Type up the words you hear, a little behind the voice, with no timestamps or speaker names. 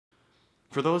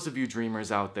For those of you dreamers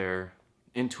out there,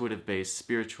 intuitive-based,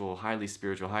 spiritual,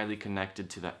 highly connected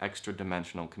to the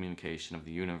extra-dimensional communication of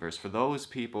the universe, for those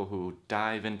people who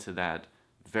dive into that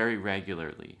very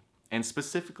regularly, and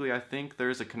specifically I think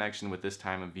there's a connection with this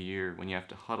time of year when you have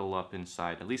to huddle up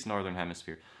inside, at least Northern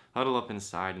Hemisphere, huddle up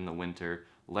inside in the winter,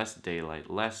 less daylight,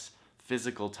 less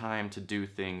physical time to do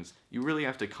things. You really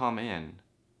have to come in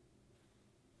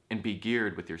and be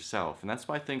geared with yourself. And that's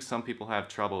why I think some people have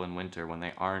trouble in winter when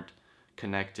they aren't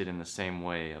connected in the same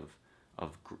way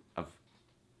of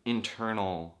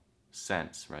internal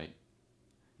sense, right?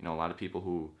 You know, a lot of people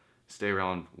who stay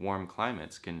around warm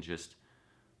climates can just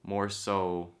more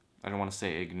so, I don't want to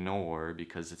say ignore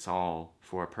because it's all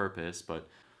for a purpose, but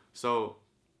so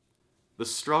the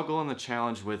struggle and the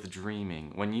challenge with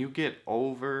dreaming, when you get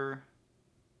over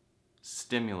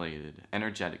stimulated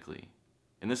energetically,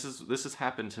 and this has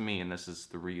happened to me, and this is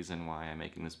the reason why I'm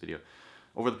making this video.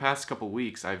 Over the past couple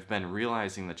weeks, I've been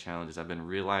realizing the challenges, I've been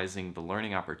realizing the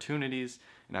learning opportunities,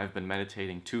 and I've been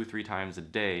meditating 2-3 times a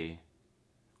day,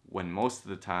 when most of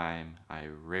the time, I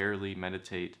rarely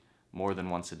meditate more than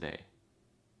once a day.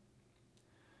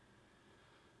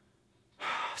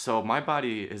 So my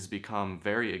body has become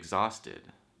very exhausted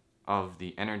of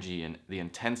the energy and the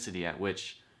intensity at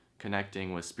which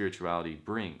connecting with spirituality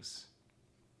brings.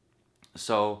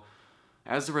 So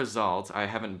as a result, I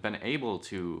haven't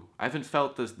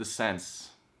felt the sense,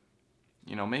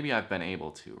 you know, maybe I've been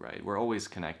able to, right? We're always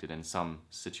connected in some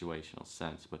situational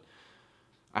sense, but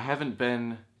I haven't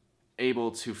been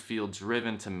able to feel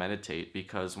driven to meditate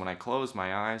because when I close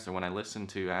my eyes or when I listen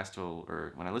to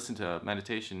when I listen to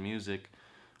meditation music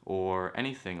or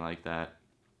anything like that,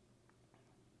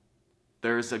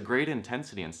 there's a great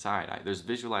intensity inside. There's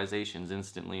visualizations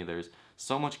instantly, there's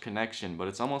so much connection, but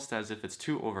it's almost as if it's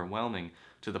too overwhelming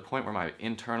to the point where my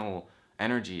internal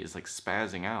energy is like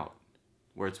spazzing out,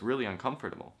 where it's really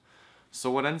uncomfortable.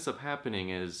 So what ends up happening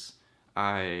is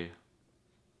I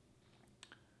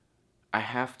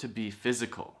have to be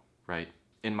physical, right?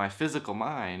 In my physical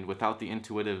mind, without the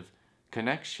intuitive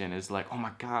connection, is like, oh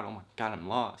my God, I'm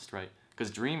lost, right? Because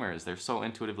dreamers, they're so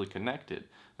intuitively connected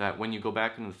that when you go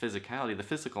back into the physicality, the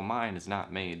physical mind is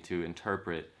not made to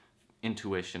interpret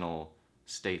intuitional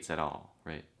states at all,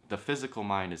 right? The physical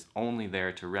mind is only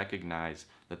there to recognize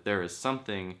that there is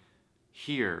something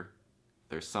here,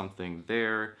 there's something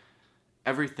there,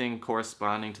 everything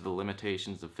corresponding to the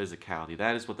limitations of physicality.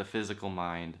 That is what the physical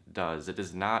mind does. It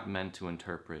is not meant to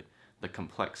interpret the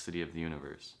complexity of the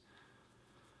universe.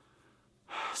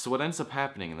 So what ends up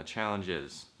happening, and the challenge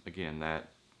is, again, that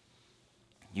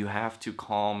you have to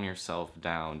calm yourself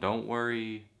down. Don't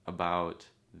worry about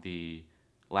the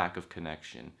lack of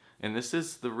connection. And this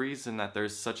is the reason that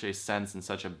there's such a sense and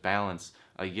such a balance,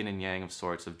 a yin and yang of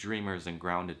sorts, of dreamers and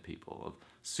grounded people, of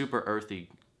super earthy,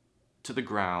 to the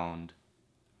ground,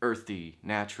 earthy,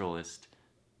 naturalist,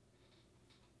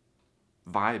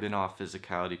 vibing off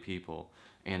physicality people,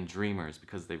 and dreamers,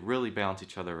 because they really balance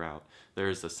each other out.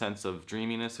 There's a sense of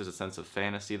dreaminess, there's a sense of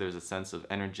fantasy, there's a sense of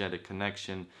energetic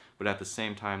connection, but at the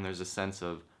same time there's a sense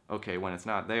of, okay, when it's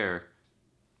not there,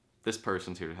 this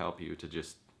person's here to help you to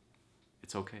just,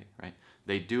 it's okay, right?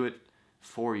 They do it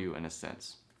for you in a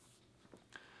sense.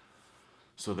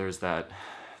 So there's that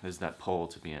pull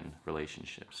to be in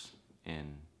relationships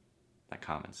in that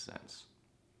common sense.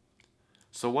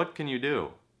 So what can you do?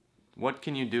 What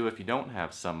can you do if you don't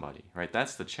have somebody, right?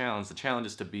 That's the challenge. The challenge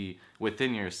is to be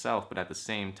within yourself, but at the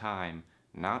same time,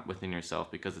 not within yourself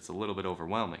because it's a little bit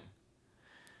overwhelming.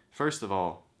 First of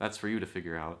all, that's for you to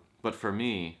figure out. But for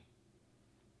me,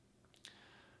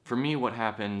 what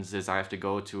happens is I have to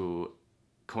go to,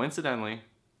 coincidentally,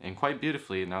 and quite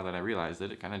beautifully, now that I realized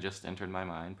it kind of just entered my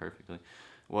mind perfectly,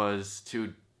 was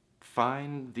to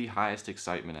find the highest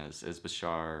excitement, as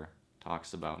Bashar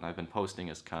talks about, and I've been posting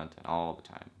his content all the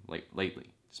time, lately,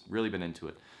 just really been into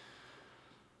it.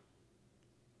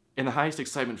 And the highest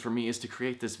excitement for me is to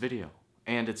create this video,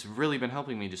 and it's really been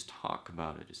helping me just talk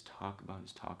about it, just talk about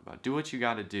it. Do what you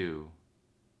gotta do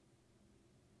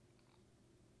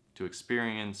to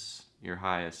experience your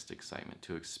highest excitement,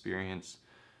 to experience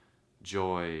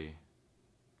joy,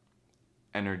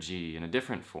 energy in a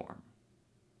different form.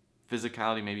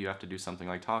 Physicality, maybe you have to do something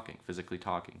like talking, physically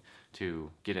talking, to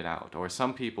get it out. Or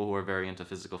some people who are very into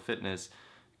physical fitness,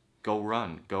 go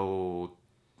run, go,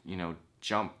 you know,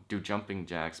 jump, do jumping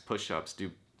jacks, push-ups, do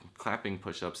clapping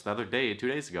push-ups. The other day, 2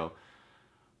 days ago,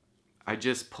 I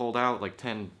just pulled out like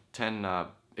 10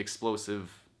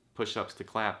 explosive push-ups to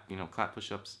clap, you know, clap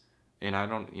push-ups. And I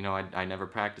don't, you know, I never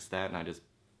practiced that, and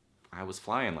I was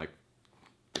flying, like,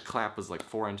 the clap was like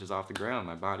 4 inches off the ground.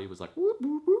 My body was like, whoop,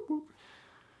 whoop, whoop, whoop.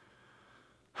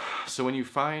 So when you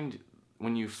find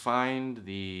when you find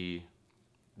the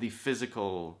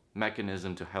physical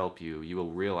mechanism to help you, you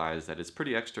will realize that it's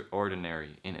pretty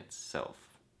extraordinary in itself,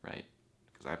 right?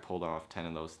 Because I pulled off 10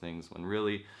 of those things when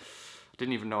really I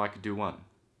didn't even know I could do one.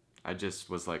 I just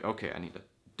was like, okay, I need to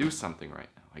do something right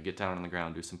now. I get down on the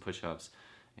ground, do some push-ups,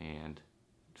 and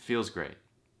it feels great.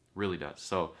 Really does.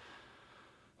 So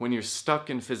when you're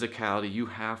stuck in physicality, you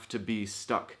have to be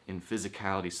stuck in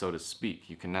physicality, so to speak.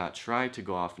 You cannot try to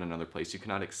go off in another place. You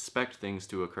cannot expect things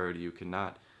to occur to you.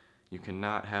 You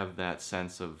cannot have that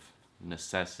sense of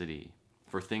necessity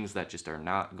for things that just are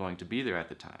not going to be there at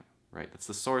the time, right? That's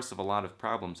the source of a lot of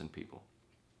problems in people,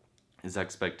 is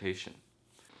expectation.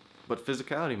 But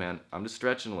physicality, man, I'm just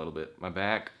stretching a little bit. My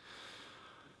back,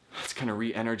 it's kind of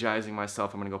re-energizing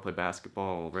myself. I'm going to go play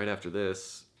basketball right after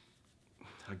this.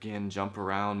 Again, jump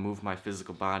around, move my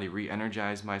physical body,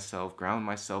 re-energize myself, ground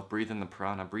myself, breathe in the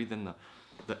prana, breathe in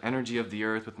the energy of the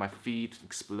earth with my feet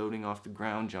exploding off the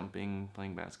ground, jumping,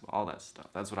 playing basketball, all that stuff.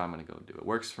 That's what I'm going to go do. It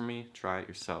works for me. Try it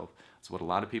yourself. It's what a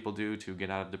lot of people do to get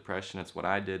out of depression. It's what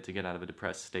I did to get out of a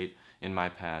depressed state in my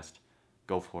past.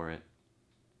 Go for it.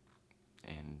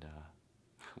 And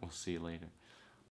we'll see you later.